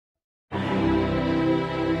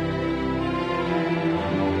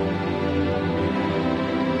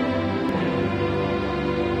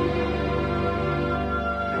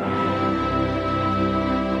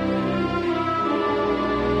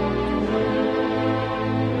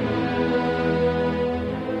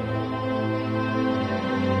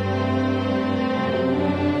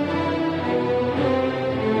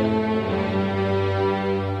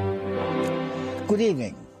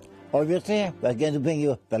Obviously, we're going to bring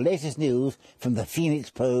you the latest news from the Phoenix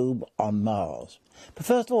probe on Mars. But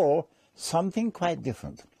first of all, something quite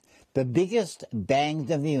different. The biggest bangs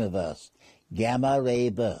of the universe, gamma-ray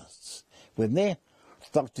bursts. With me,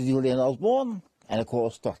 Dr. Julian Osborne, and of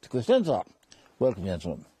course, Dr. Chris Lintott. Welcome,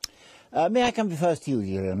 gentlemen. May I come first to you,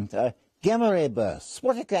 Julian? Gamma-ray bursts,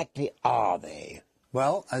 what exactly are they?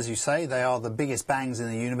 Well, as you say, they are the biggest bangs in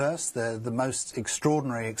the universe. They're the most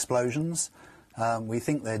extraordinary explosions. We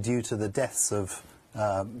think they're due to the deaths of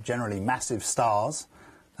generally massive stars,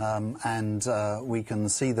 and we can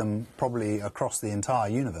see them probably across the entire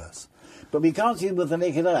universe. But we can't see them with the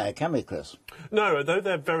naked eye, can we, Chris? No, although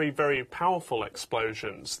they're very, very powerful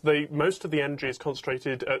explosions, most of the energy is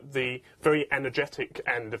concentrated at the very energetic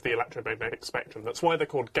end of the electromagnetic spectrum. That's why they're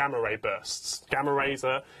called gamma-ray bursts. Gamma rays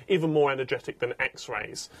are even more energetic than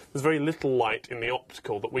X-rays. There's very little light in the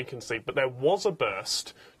optical that we can see, but there was a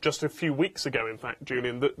burst just a few weeks ago, in fact,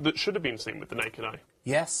 Julian, that should have been seen with the naked eye.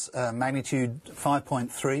 Yes, magnitude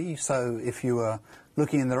 5.3, so if you were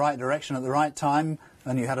looking in the right direction at the right time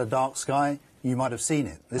and you had a dark sky, you might have seen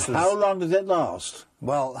it. How long did it last?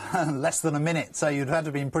 Well, less than a minute, so you'd have to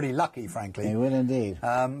have been pretty lucky, frankly. You will indeed.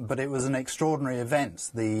 But it was an extraordinary event.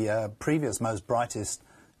 The previous most brightest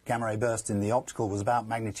gamma-ray burst in the optical was about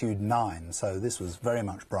magnitude 9, so this was very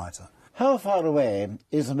much brighter. How far away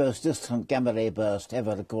is the most distant gamma-ray burst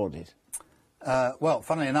ever recorded? Well,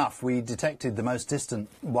 funnily enough, we detected the most distant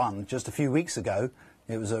one just a few weeks ago.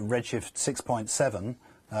 It was a redshift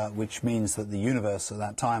 6.7, which means that the universe at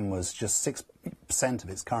that time was just 6% of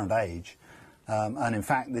its current age. And in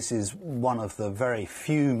fact, this is one of the very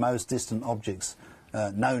few most distant objects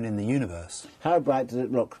known in the universe. How bright did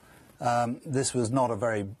it look? This was not a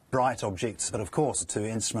very bright object, but of course, to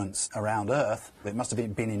instruments around Earth, it must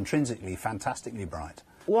have been intrinsically fantastically bright.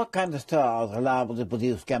 What kind of stars are liable to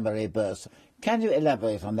produce gamma-ray bursts? Can you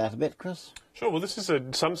elaborate on that a bit, Chris? Sure, well, this is,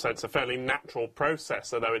 in some sense, a fairly natural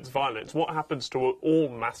process, although it's violent. What happens to all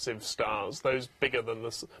massive stars, those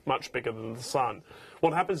much bigger than the Sun?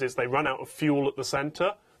 What happens is they run out of fuel at the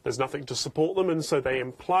centre, there's nothing to support them, and so they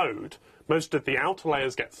implode. Most of the outer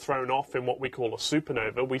layers get thrown off in what we call a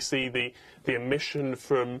supernova. We see the emission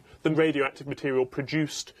from the radioactive material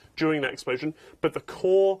produced during that explosion, but the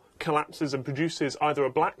core collapses and produces either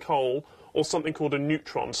a black hole or something called a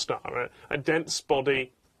neutron star, a dense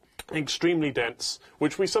body, extremely dense,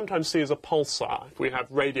 which we sometimes see as a pulsar if we have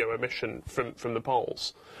radio emission from the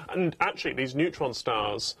poles. And actually, these neutron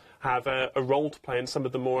stars have a role to play in some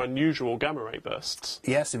of the more unusual gamma-ray bursts.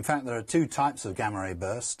 Yes, in fact, there are two types of gamma-ray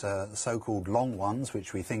bursts, the so-called long ones,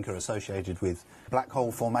 which we think are associated with black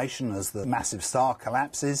hole formation as the massive star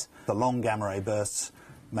collapses. The long gamma-ray bursts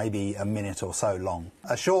may be a minute or so long.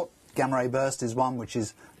 A short gamma-ray burst is one which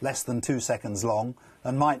is less than 2 seconds long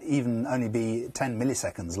and might even only be 10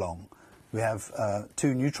 milliseconds long. We have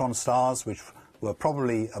two neutron stars which were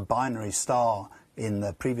probably a binary star in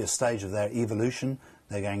the previous stage of their evolution.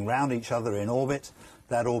 They're going round each other in orbit.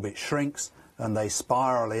 That orbit shrinks and they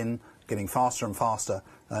spiral in, getting faster and faster,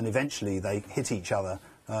 and eventually they hit each other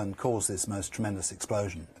and cause this most tremendous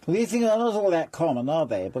explosion. These things are not all that common, are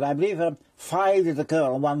they? But I believe 5 did occur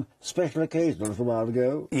on one special occasion a little while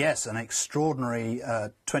ago. Yes, an extraordinary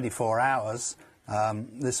 24 hours.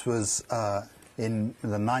 This was in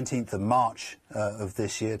the 19th of March of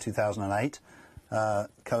this year, 2008.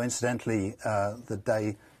 Coincidentally, the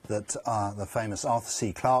day that the famous Arthur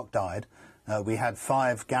C. Clarke died, we had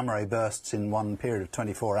 5 gamma-ray bursts in one period of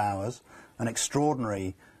 24 hours, an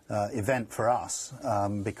extraordinary event for us,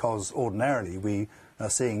 because ordinarily we are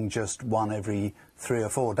seeing just one every 3 or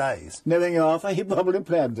 4 days. Knowing Arthur, he probably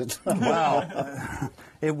planned it. Well,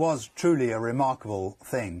 it was truly a remarkable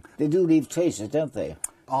thing. They do leave traces, don't they?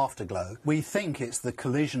 Afterglow. We think it's the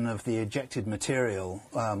collision of the ejected material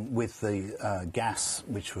with the gas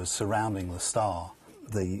which was surrounding the star.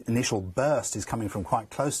 The initial burst is coming from quite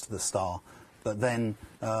close to the star, but then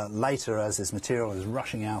later, as this material is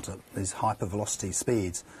rushing out at these hypervelocity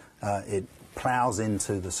speeds, it ploughs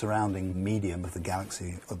into the surrounding medium of the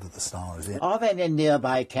galaxy that the star is in. Are there any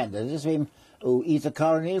nearby candidates? Eta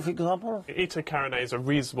Carinae, for example? Eta Carinae is a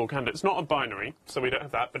reasonable candidate. It's not a binary, so we don't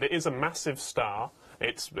have that, but it is a massive star.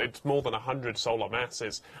 It's more than 100 solar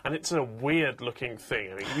masses, and it's a weird-looking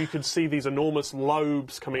thing. I mean, you can see these enormous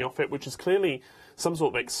lobes coming off it, which is clearly some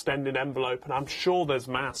sort of extended envelope, and I'm sure there's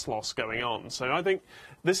mass loss going on. So I think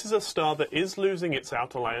this is a star that is losing its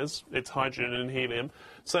outer layers, its hydrogen and helium.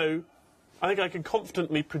 So I think I can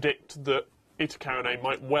confidently predict that Eta Carinae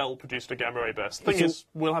might well produce a gamma-ray burst. The thing is,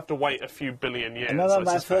 we'll have to wait a few billion years. Another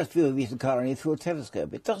my first view of Eta Carinae through a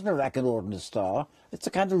telescope. It doesn't look like an ordinary star. It's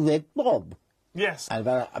a kind of red blob. Yes. And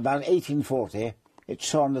about 1840, It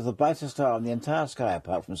shone as the brightest star in the entire sky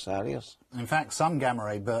apart from Sirius. In fact, some gamma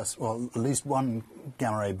ray bursts, well, at least one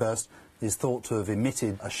gamma ray burst is thought to have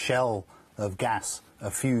emitted a shell of gas a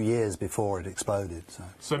few years before it exploded.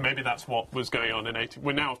 So maybe that's what was going on in 80.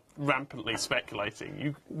 We're now rampantly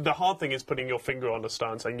speculating. The hard thing is putting your finger on a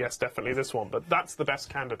star and saying, yes, definitely this one, but that's the best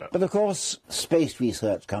candidate. But of course, space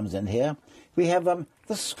research comes in here. We have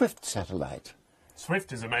the Swift satellite.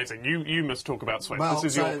 Swift is amazing. You must talk about Swift. Well,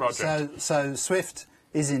 this is your project. So Swift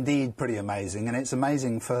is indeed pretty amazing, and it's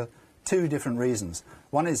amazing for two different reasons.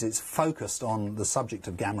 One is it's focused on the subject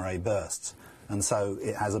of gamma ray bursts, and so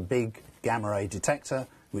it has a big gamma ray detector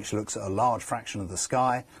which looks at a large fraction of the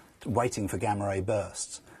sky waiting for gamma ray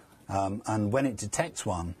bursts. And when it detects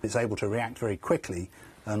one, it's able to react very quickly,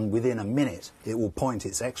 and within a minute it will point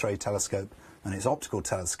its X-ray telescope and its optical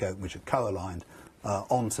telescope, which are co-aligned,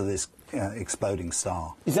 onto this exploding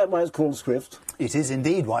star. Is that why it's called Swift? It is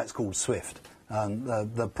indeed why it's called Swift.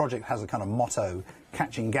 The project has a kind of motto,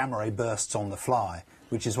 catching gamma ray bursts on the fly,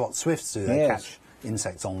 which is what Swifts do. They catch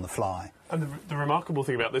insects on the fly. And the remarkable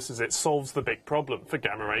thing about this is it solves the big problem for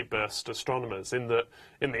gamma ray burst astronomers, in that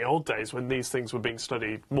in the old days when these things were being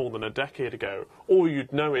studied more than a decade ago, all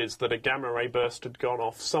you'd know is that a gamma ray burst had gone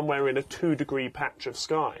off somewhere in a 2-degree patch of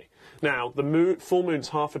sky. Now, the full moon's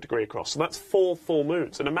half a degree across, so that's 4 full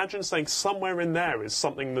moons. And imagine saying somewhere in there is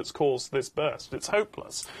something that's caused this burst. It's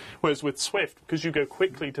hopeless. Whereas with Swift, because you go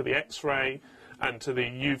quickly to the X-ray and to the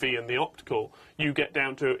UV and the optical, you get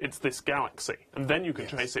down to it's this galaxy. And then you can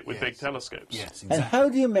trace it with big telescopes. Yes, exactly. And how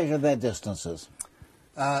do you measure their distances?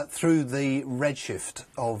 Through the redshift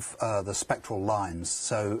of the spectral lines.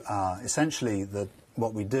 So essentially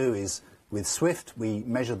what we do is, with Swift, we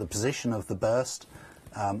measure the position of the burst,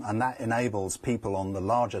 and that enables people on the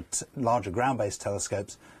larger ground-based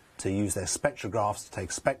telescopes to use their spectrographs to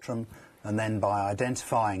take spectrum, and then by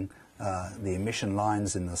identifying the emission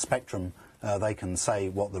lines in the spectrum, they can say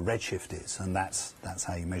what the redshift is, and that's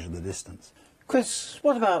how you measure the distance. Chris,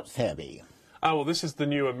 what about Fermi? Oh, well, this is the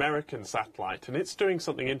new American satellite, and it's doing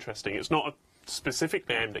something interesting. It's not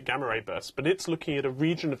specifically aimed at gamma ray bursts, but it's looking at a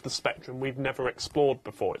region of the spectrum we've never explored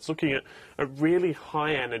before. It's looking at a really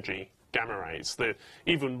high-energy gamma rays,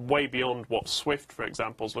 even way beyond what Swift, for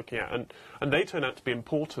example, is looking at, and they turn out to be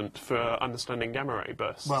important for understanding gamma ray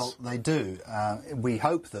bursts. Well, they do. We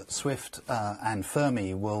hope that Swift and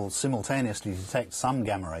Fermi will simultaneously detect some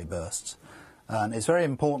gamma ray bursts, and it's very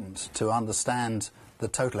important to understand the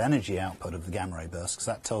total energy output of the gamma ray bursts, because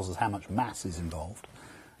that tells us how much mass is involved.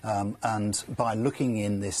 And by looking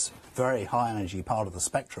in this very high energy part of the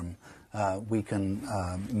spectrum, we can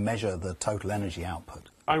measure the total energy output.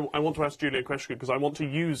 I want to ask Julie a question because I want to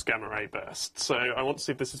use gamma ray bursts, so I want to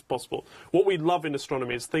see if this is possible. What we love in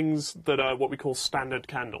astronomy is things that are what we call standard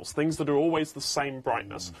candles, things that are always the same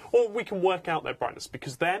brightness, or we can work out their brightness,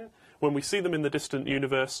 because then, when we see them in the distant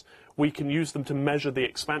universe, we can use them to measure the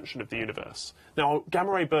expansion of the universe. Now,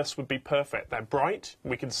 gamma ray bursts would be perfect. They're bright.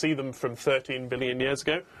 We can see them from 13 billion years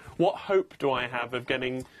ago. What hope do I have of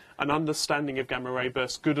getting an understanding of gamma ray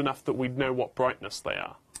bursts good enough that we'd know what brightness they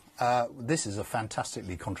are? This is a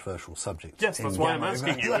fantastically controversial subject. Yes, that's why I'm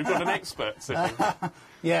asking you. We've got an expert sitting.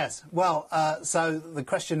 Yes. Well, so the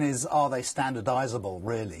question is, are they standardizable,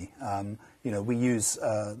 really? We use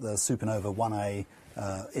the supernova 1A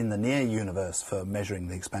in the near universe for measuring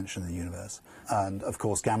the expansion of the universe. And, of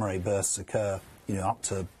course, gamma ray bursts occur, up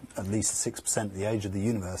to at least 6% of the age of the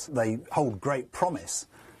universe. They hold great promise.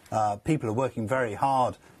 People are working very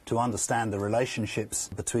hard to understand the relationships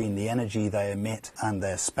between the energy they emit and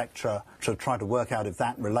their spectra, to try to work out if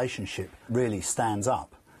that relationship really stands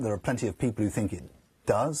up. There are plenty of people who think it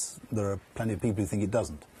does. There are plenty of people who think it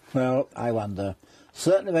doesn't. Well, I wonder.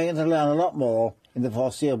 Certainly we're going to learn a lot more in the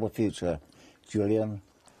foreseeable future. Julian,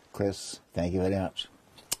 Chris, thank you very much.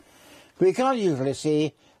 We can't usually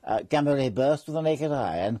see gamma ray bursts with the naked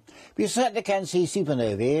eye, and we certainly can see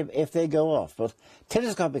supernovae if they go off, but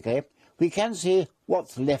telescopically we can see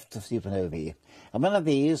what's left of supernovae, and one of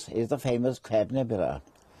these is the famous Crab Nebula.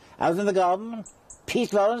 Out in the garden,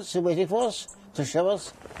 Pete Lawrence is waiting for us to show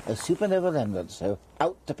us a supernova remnant, so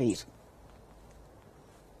out to Pete.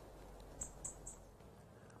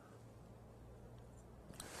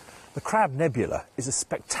 The Crab Nebula is a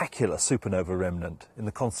spectacular supernova remnant in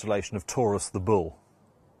the constellation of Taurus the Bull.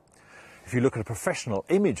 If you look at a professional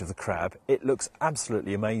image of the crab, it looks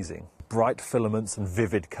absolutely amazing. Bright filaments and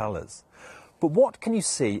vivid colours. But what can you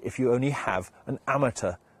see if you only have an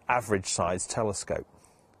amateur, average-sized telescope?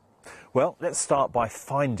 Well, let's start by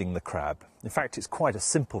finding the crab. In fact, it's quite a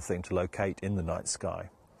simple thing to locate in the night sky.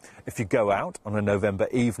 If you go out on a November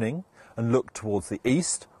evening and look towards the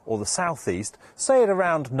east or the southeast, say at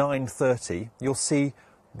around 9:30, you'll see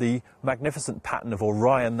the magnificent pattern of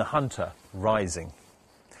Orion the Hunter rising.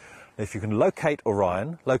 If you can locate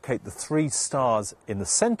Orion, locate the 3 stars in the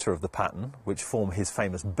centre of the pattern, which form his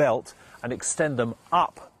famous belt, and extend them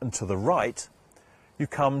up and to the right, you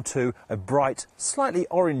come to a bright, slightly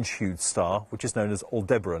orange-hued star, which is known as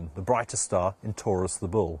Aldebaran, the brightest star in Taurus the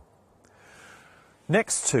Bull.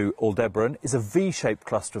 Next to Aldebaran is a V-shaped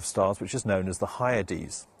cluster of stars, which is known as the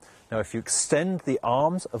Hyades. Now, if you extend the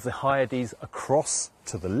arms of the Hyades across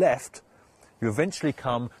to the left, you eventually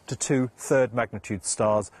come to 2 third-magnitude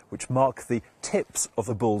stars, which mark the tips of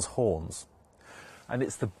the bull's horns. And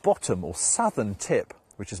it's the bottom, or southern tip,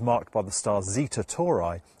 which is marked by the star Zeta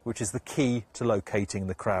Tauri, which is the key to locating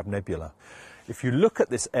the Crab Nebula. If you look at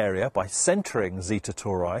this area by centering Zeta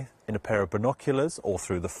Tauri in a pair of binoculars or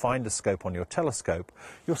through the finder scope on your telescope,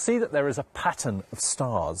 you'll see that there is a pattern of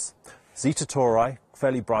stars. Zeta Tauri,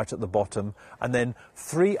 fairly bright at the bottom, and then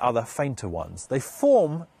 3 other fainter ones. They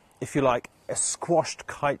form, if you like, a squashed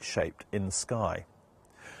kite shape in the sky.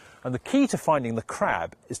 And the key to finding the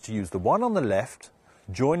crab is to use the one on the left,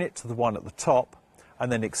 join it to the one at the top,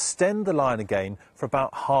 and then extend the line again for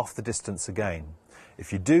about half the distance again.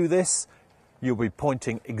 If you do this, you'll be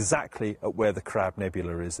pointing exactly at where the Crab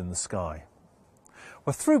Nebula is in the sky.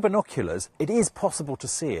 Well, through binoculars, it is possible to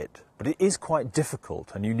see it, but it is quite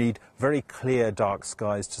difficult, and you need very clear dark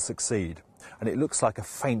skies to succeed. And it looks like a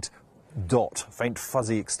faint dot, faint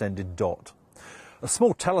fuzzy extended dot. A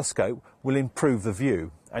small telescope will improve the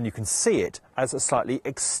view, and you can see it as a slightly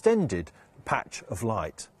extended patch of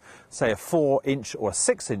light. Say a 4-inch or a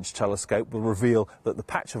 6-inch telescope will reveal that the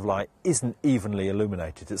patch of light isn't evenly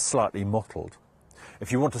illuminated, it's slightly mottled.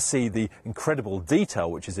 If you want to see the incredible detail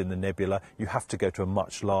which is in the nebula, you have to go to a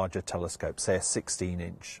much larger telescope, say a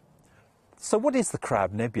 16-inch. So what is the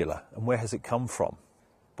Crab Nebula, and where has it come from?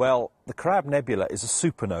 Well, the Crab Nebula is a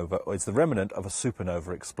supernova, or is the remnant of a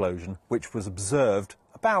supernova explosion, which was observed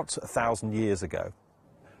about 1,000 years ago.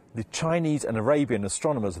 The Chinese and Arabian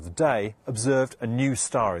astronomers of the day observed a new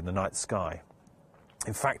star in the night sky.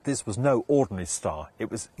 In fact, this was no ordinary star.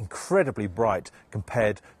 It was incredibly bright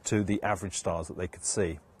compared to the average stars that they could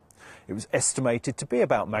see. It was estimated to be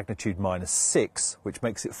about magnitude -6, which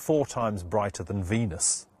makes it 4 times brighter than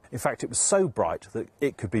Venus. In fact, it was so bright that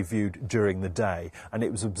it could be viewed during the day, and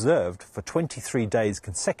it was observed for 23 days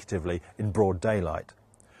consecutively in broad daylight.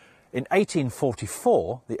 In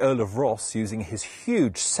 1844, the Earl of Rosse, using his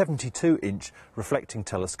huge 72-inch reflecting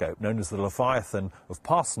telescope, known as the Leviathan of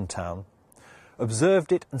Parsonstown,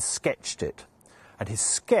 observed it and sketched it. And his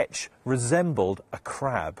sketch resembled a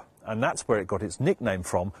crab, and that's where it got its nickname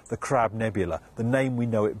from, the Crab Nebula, the name we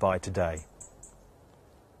know it by today.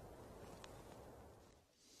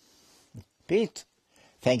 Pete,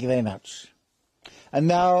 thank you very much. And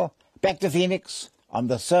now, back to Phoenix on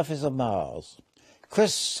the surface of Mars.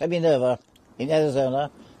 Chris Seminova in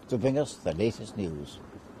Arizona to bring us the latest news.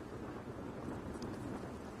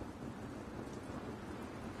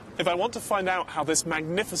 If I want to find out how this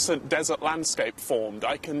magnificent desert landscape formed,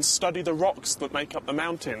 I can study the rocks that make up the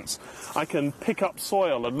mountains. I can pick up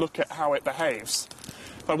soil and look at how it behaves.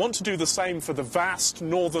 If I want to do the same for the vast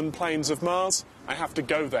northern plains of Mars, I have to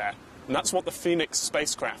go there. And that's what the Phoenix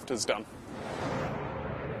spacecraft has done.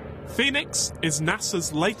 Phoenix is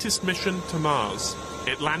NASA's latest mission to Mars.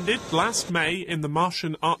 It landed last May in the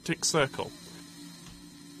Martian Arctic Circle.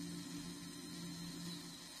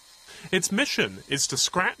 Its mission is to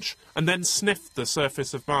scratch and then sniff the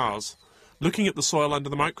surface of Mars, looking at the soil under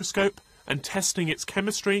the microscope and testing its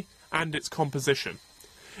chemistry and its composition.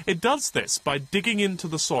 It does this by digging into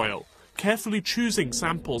the soil, carefully choosing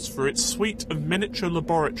samples for its suite of miniature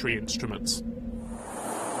laboratory instruments.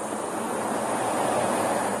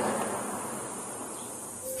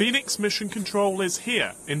 Phoenix Mission Control is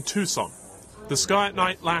here in Tucson. The Sky at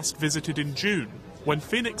Night last visited in June, when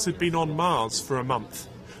Phoenix had been on Mars for a month.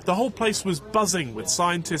 The whole place was buzzing with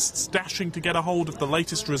scientists dashing to get a hold of the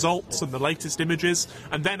latest results and the latest images,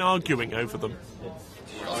 and then arguing over them.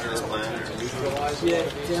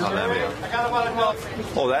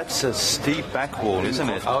 Oh, that's a steep back wall, isn't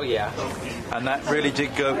it? Oh yeah. And that really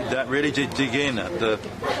did go. That really did dig in at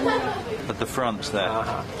the front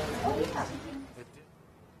there.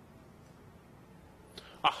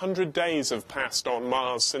 100 days have passed on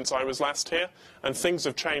Mars since I was last here, and things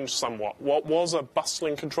have changed somewhat. What was a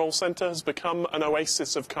bustling control centre has become an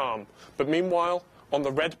oasis of calm. But meanwhile, on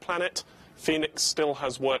the red planet, Phoenix still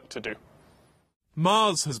has work to do.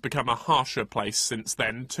 Mars has become a harsher place since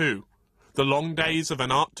then, too. The long days of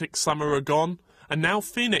an Arctic summer are gone, and now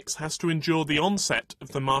Phoenix has to endure the onset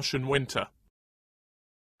of the Martian winter.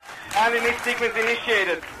 Enemy sequence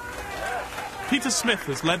initiated. Peter Smith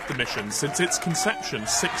has led the mission since its conception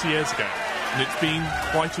 6 years ago, and it's been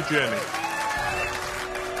quite a journey.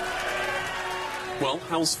 Well,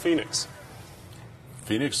 how's Phoenix?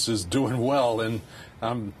 Phoenix is doing well, and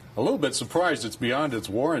I'm a little bit surprised it's beyond its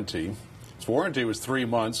warranty. Its warranty was 3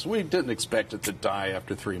 months. We didn't expect it to die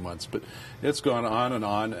after 3 months, but it's gone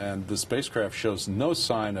on, and the spacecraft shows no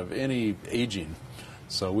sign of any aging.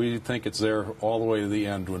 So we think it's there all the way to the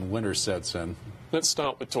end when winter sets in. Let's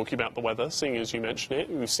start with talking about the weather, seeing as you mentioned it.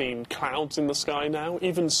 We've seen clouds in the sky now,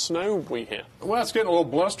 even snow we hear. Well, it's getting a little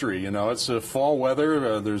blustery, you know. It's fall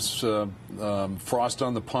weather. There's frost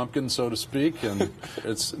on the pumpkin, so to speak, and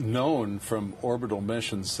it's known from orbital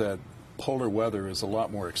missions that polar weather is a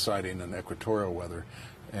lot more exciting than equatorial weather.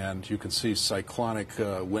 And you can see cyclonic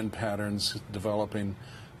wind patterns developing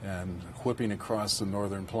and whipping across the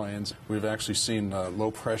northern plains. We've actually seen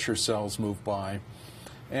low-pressure cells move by.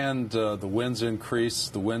 And the winds increase,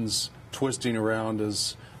 the winds twisting around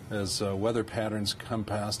as weather patterns come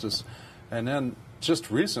past us. And then just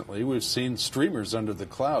recently we've seen streamers under the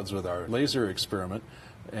clouds with our laser experiment,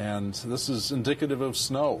 and this is indicative of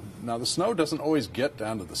snow. Now the snow doesn't always get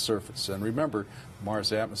down to the surface, and remember,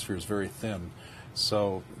 Mars' atmosphere is very thin,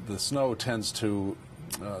 so the snow tends to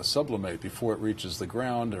sublimate before it reaches the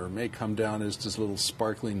ground, or may come down as just little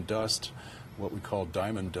sparkling dust, what we call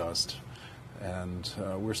diamond dust. And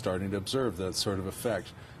we're starting to observe that sort of effect.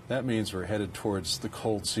 That means we're headed towards the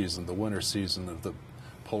cold season, the winter season of the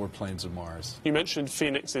polar plains of Mars. You mentioned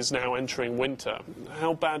Phoenix is now entering winter.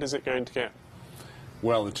 How bad is it going to get?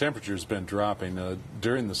 Well, the temperature's been dropping.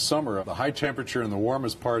 During the summer, the high temperature in the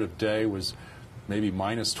warmest part of day was maybe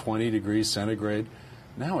minus 20 degrees centigrade.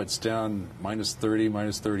 Now it's down minus 30,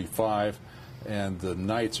 minus 35, and the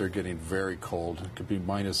nights are getting very cold. It could be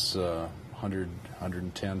minus 100,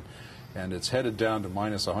 110. And it's headed down to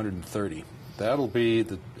minus 130. That'll be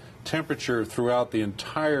the temperature throughout the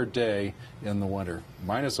entire day in the winter,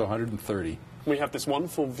 minus 130. We have this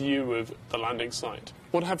wonderful view of the landing site.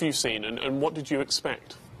 What have you seen, and what did you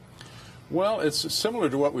expect? Well, it's similar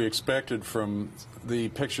to what we expected from the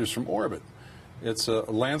pictures from orbit. It's a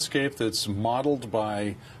landscape that's modeled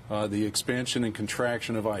by the expansion and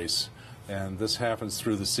contraction of ice. And this happens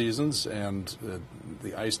through the seasons, and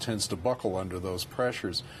the ice tends to buckle under those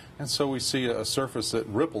pressures. And so we see a surface that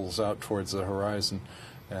ripples out towards the horizon.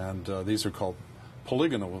 And these are called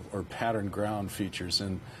polygonal or pattern ground features.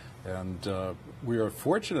 And we are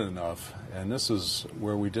fortunate enough, and this is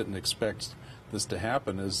where we didn't expect this to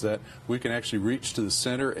happen, is that we can actually reach to the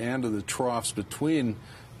center and to the troughs between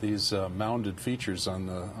these mounded features on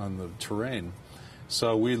the terrain.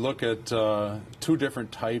 So we look at two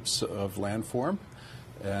different types of landform,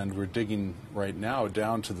 and we're digging right now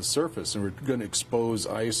down to the surface, and we're going to expose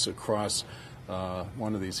ice across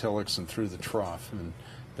one of these hillocks and through the trough, and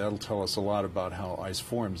that'll tell us a lot about how ice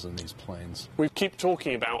forms in these plains. We keep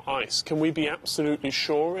talking about ice. Can we be absolutely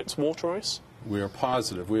sure it's water ice? We are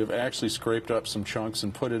positive. We have actually scraped up some chunks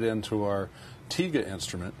and put it into our TIGA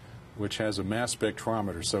instrument, which has a mass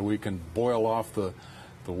spectrometer, so we can boil off the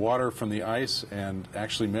water from the ice and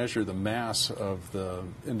actually measure the mass of the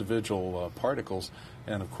individual particles.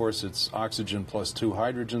 And of course it's oxygen plus 2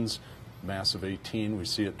 hydrogens, mass of 18. We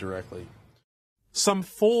see it directly. Some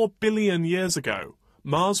 4 billion years ago,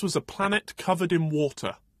 Mars was a planet covered in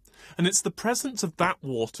water. And it's the presence of that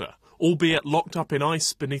water, albeit locked up in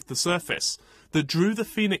ice beneath the surface, that drew the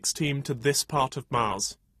Phoenix team to this part of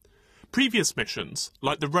Mars. Previous missions,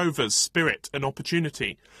 like the rovers Spirit and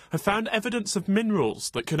Opportunity, have found evidence of minerals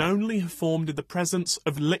that can only have formed in the presence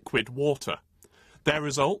of liquid water. Their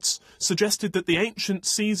results suggested that the ancient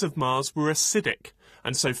seas of Mars were acidic,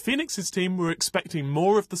 and so Phoenix's team were expecting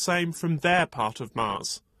more of the same from their part of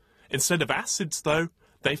Mars. Instead of acids, though,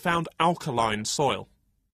 they found alkaline soil.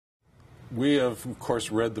 We have, of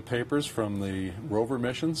course, read the papers from the rover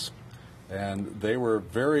missions, and they were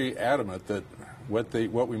very adamant that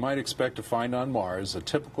what we might expect to find on Mars, a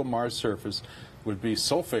typical Mars surface, would be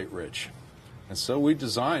sulfate-rich. And so we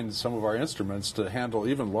designed some of our instruments to handle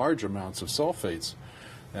even large amounts of sulfates.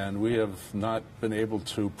 And we have not been able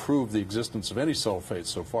to prove the existence of any sulfates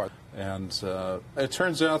so far. And it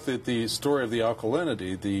turns out that the story of the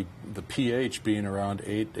alkalinity, the pH being around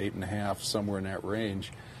 8, 8.5, somewhere in that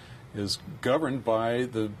range, is governed by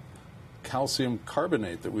the calcium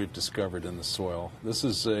carbonate that we've discovered in the soil. This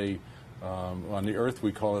is on the Earth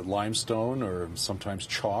we call it limestone, or sometimes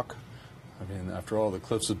chalk. I mean, after all, the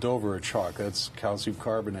cliffs of Dover are chalk. That's calcium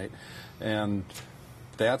carbonate. And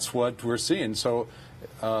that's what we're seeing. So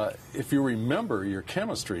if you remember your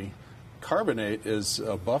chemistry, carbonate is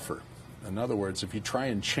a buffer. In other words, if you try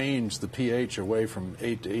and change the pH away from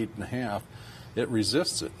 8 to 8.5, it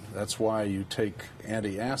resists it. That's why you take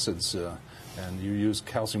antacids and you use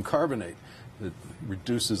calcium carbonate. It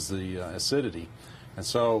reduces the acidity. And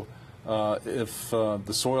so if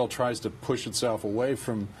the soil tries to push itself away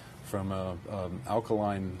from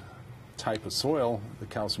alkaline type of soil, the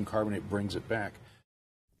calcium carbonate brings it back.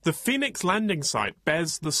 The Phoenix landing site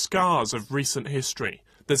bears the scars of recent history.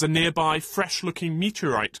 There's a nearby fresh-looking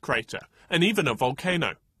meteorite crater and even a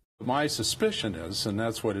volcano. My suspicion is, and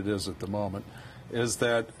that's what it is at the moment, is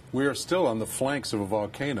that we are still on the flanks of a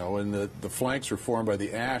volcano, and the flanks are formed by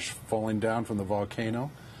the ash falling down from the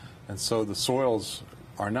volcano. And so the soils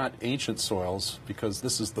are not ancient soils, because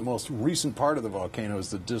this is the most recent part of the volcano,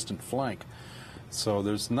 is the distant flank. So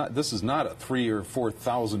this is not a 3,000 or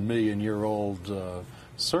 4,000 million year old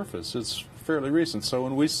surface. It's fairly recent. So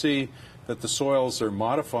when we see that the soils are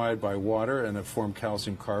modified by water and have formed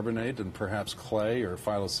calcium carbonate and perhaps clay or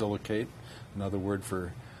phyllosilicate, another word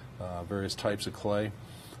for various types of clay,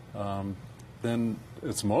 then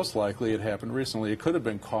it's most likely it happened recently. It could have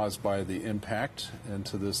been caused by the impact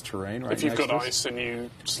into this terrain. Right, if you've got ice and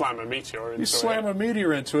you slam a meteor into it. You slam a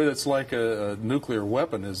meteor into it, it's like a nuclear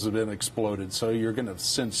weapon has been exploded. So you're going to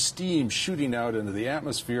send steam shooting out into the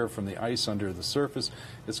atmosphere from the ice under the surface.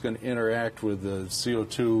 It's going to interact with the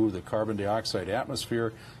CO2, the carbon dioxide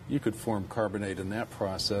atmosphere. You could form carbonate in that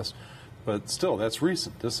process. But still, that's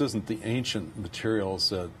recent. This isn't the ancient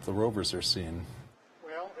materials that the rovers are seeing.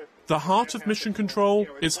 The heart of Mission Control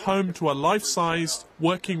is home to a life-sized,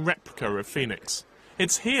 working replica of Phoenix.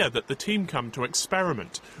 It's here that the team come to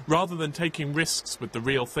experiment, rather than taking risks with the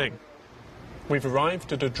real thing. We've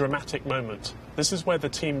arrived at a dramatic moment. This is where the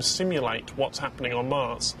team simulate what's happening on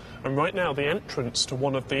Mars, and right now the entrance to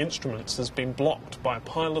one of the instruments has been blocked by a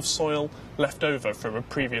pile of soil left over from a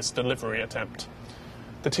previous delivery attempt.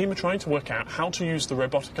 The team are trying to work out how to use the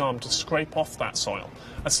robotic arm to scrape off that soil,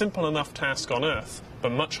 a simple enough task on Earth,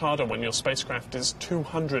 but much harder when your spacecraft is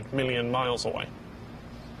 200 million miles away.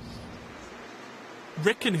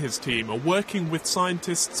 Rick and his team are working with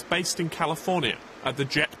scientists based in California at the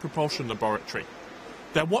Jet Propulsion Laboratory.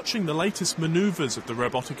 They're watching the latest maneuvers of the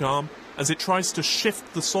robotic arm as it tries to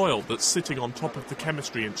shift the soil that's sitting on top of the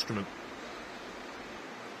chemistry instrument.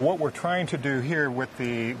 What we're trying to do here with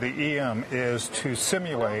the EM is to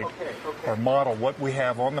simulate or model what we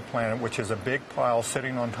have on the planet, which is a big pile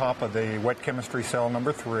sitting on top of the wet chemistry cell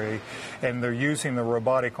number 3, and they're using the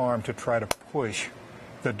robotic arm to try to push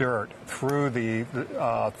the dirt through the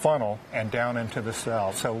funnel and down into the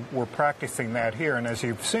cell. So we're practicing that here, and as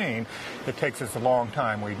you've seen, it takes us a long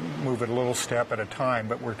time. We move it a little step at a time,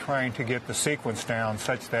 but we're trying to get the sequence down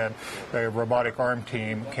such that the robotic arm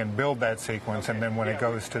team can build that sequence, and then when it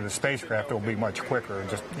goes to the spacecraft, it'll be much quicker and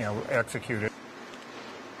just, execute it.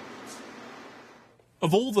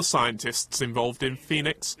 Of all the scientists involved in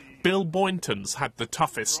Phoenix, Bill Boynton's had the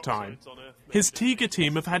toughest time. His Tiger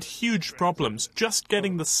team have had huge problems just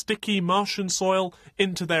getting the sticky Martian soil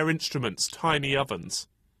into their instruments' tiny ovens.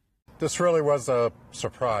 This really was a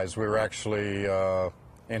surprise. We were actually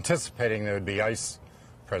anticipating there would be ice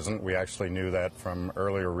present. We actually knew that from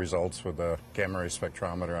earlier results with the gamma ray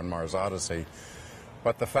spectrometer on Mars Odyssey.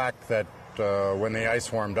 But the fact that when the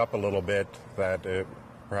ice warmed up a little bit, that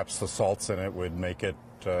perhaps the salts in it would make it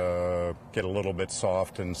get a little bit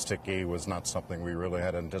soft and sticky was not something we really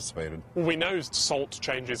had anticipated. Well, we know salt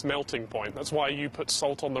changes melting point. That's why you put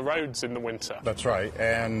salt on the roads in the winter. That's right.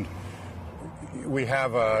 And we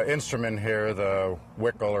have an instrument here, the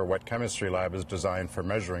WICL, or Wet Chemistry Lab, is designed for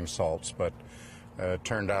measuring salts, but it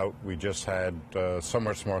turned out we just had so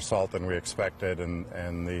much more salt than we expected,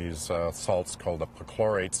 and these salts called the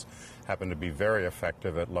perchlorates happen to be very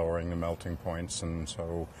effective at lowering the melting points, and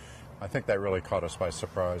so I think that really caught us by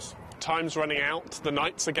surprise. Time's running out, the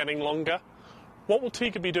nights are getting longer. What will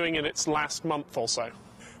Tiga be doing in its last month or so?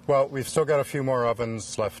 Well, we've still got a few more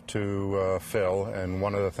ovens left to fill, and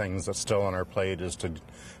one of the things that's still on our plate is to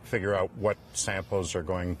figure out what samples are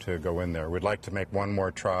going to go in there. We'd like to make one more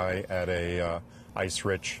try at a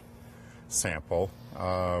ice-rich sample.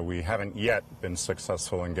 We haven't yet been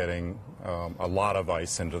successful in getting a lot of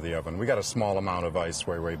ice into the oven. We got a small amount of ice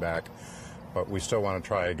way back, but we still want to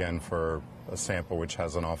try again for a sample which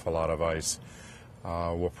has an awful lot of ice.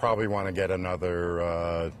 We'll probably want to get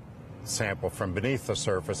another sample from beneath the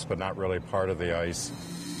surface, but not really part of the ice.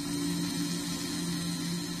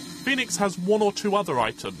 Phoenix has one or two other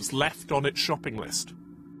items left on its shopping list.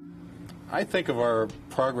 I think of our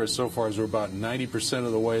progress so far as we're about 90%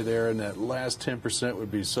 of the way there, and that last 10%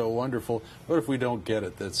 would be so wonderful. What if we don't get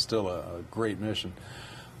it? That's still a great mission.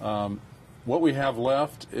 What we have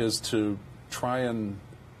left is to try and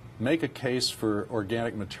make a case for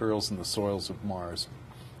organic materials in the soils of Mars.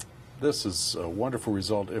 This is a wonderful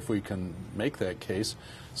result if we can make that case.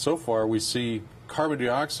 So far, we see carbon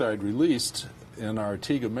dioxide released in our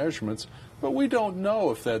TIGA measurements, but we don't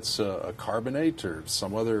know if that's a carbonate or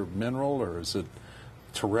some other mineral, or is it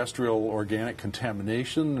terrestrial organic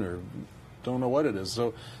contamination, or don't know what it is.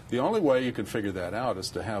 So the only way you can figure that out is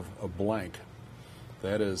to have a blank.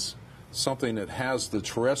 That is something that has the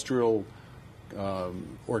terrestrial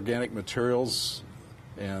organic materials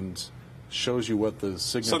and shows you what the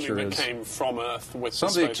signature is. Something that came from Earth with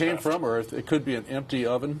something that came spacecraft. from Earth. It could be an empty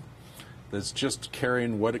oven that's just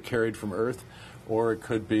carrying what it carried from Earth, or it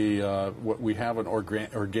could be what we have, an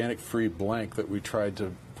organic-free blank that we tried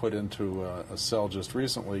to put into a cell just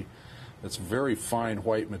recently. It's very fine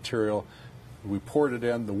white material. We poured it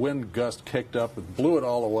in, the wind gust kicked up and blew it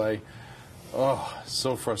all away. Oh,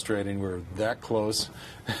 so frustrating. We're that close.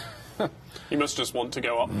 You must just want to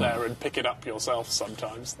go up there and pick it up yourself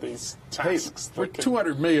sometimes, these tasks. Hey, we're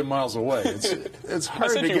 200 million miles away. It's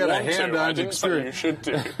hard to get a hand-on experience. You should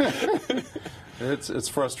do. It's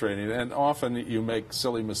frustrating, and often you make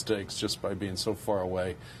silly mistakes just by being so far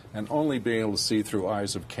away and only being able to see through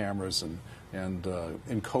eyes of cameras and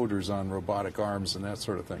encoders on robotic arms and that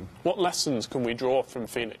sort of thing. What lessons can we draw from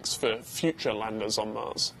Phoenix for future landers on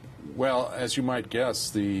Mars? Well, as you might guess,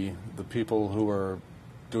 the people who are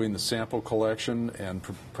doing the sample collection and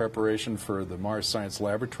preparation for the Mars Science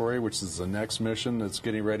Laboratory, which is the next mission that's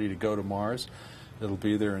getting ready to go to Mars, it'll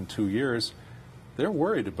be there in 2 years, they're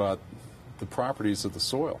worried about the properties of the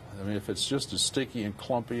soil. I mean, if it's just as sticky and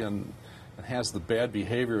clumpy and has the bad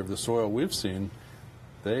behavior of the soil we've seen,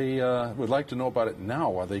 they would like to know about it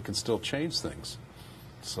now while they can still change things.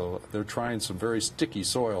 So they're trying some very sticky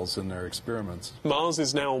soils in their experiments. Mars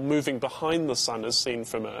is now moving behind the Sun as seen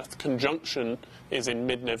from Earth. Conjunction is in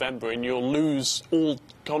mid-November, and you'll lose all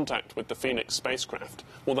contact with the Phoenix spacecraft.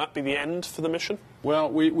 Will that be the end for the mission?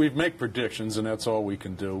 Well, we make predictions, and that's all we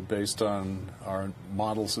can do based on our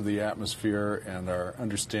models of the atmosphere and our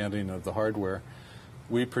understanding of the hardware.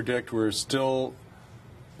 We predict we're still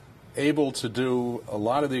able to do a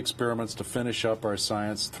lot of the experiments to finish up our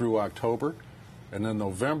science through October. And then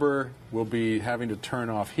November, we'll be having to turn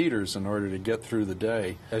off heaters in order to get through the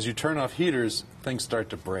day. As you turn off heaters, things start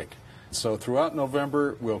to break. So throughout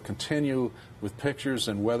November, we'll continue with pictures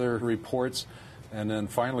and weather reports. And then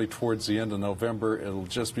finally, towards the end of November, it'll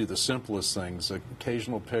just be the simplest things, an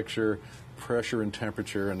occasional picture, pressure and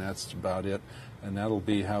temperature, and that's about it. And that'll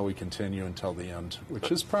be how we continue until the end,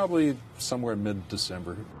 which is probably somewhere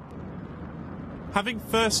mid-December. Having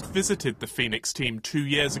first visited the Phoenix team 2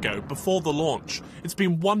 years ago, before the launch, it's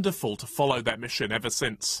been wonderful to follow their mission ever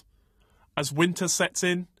since. As winter sets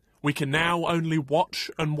in, we can now only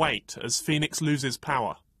watch and wait as Phoenix loses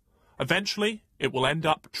power. Eventually, it will end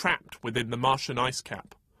up trapped within the Martian ice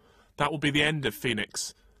cap. That will be the end of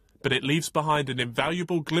Phoenix, but it leaves behind an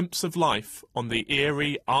invaluable glimpse of life on the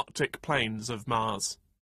eerie Arctic plains of Mars.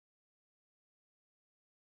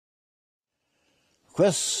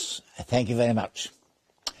 Chris, thank you very much.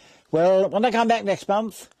 Well, when I come back next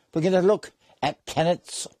month, we're going to look at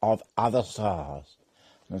planets of other stars.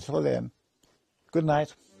 Until then, good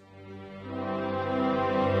night.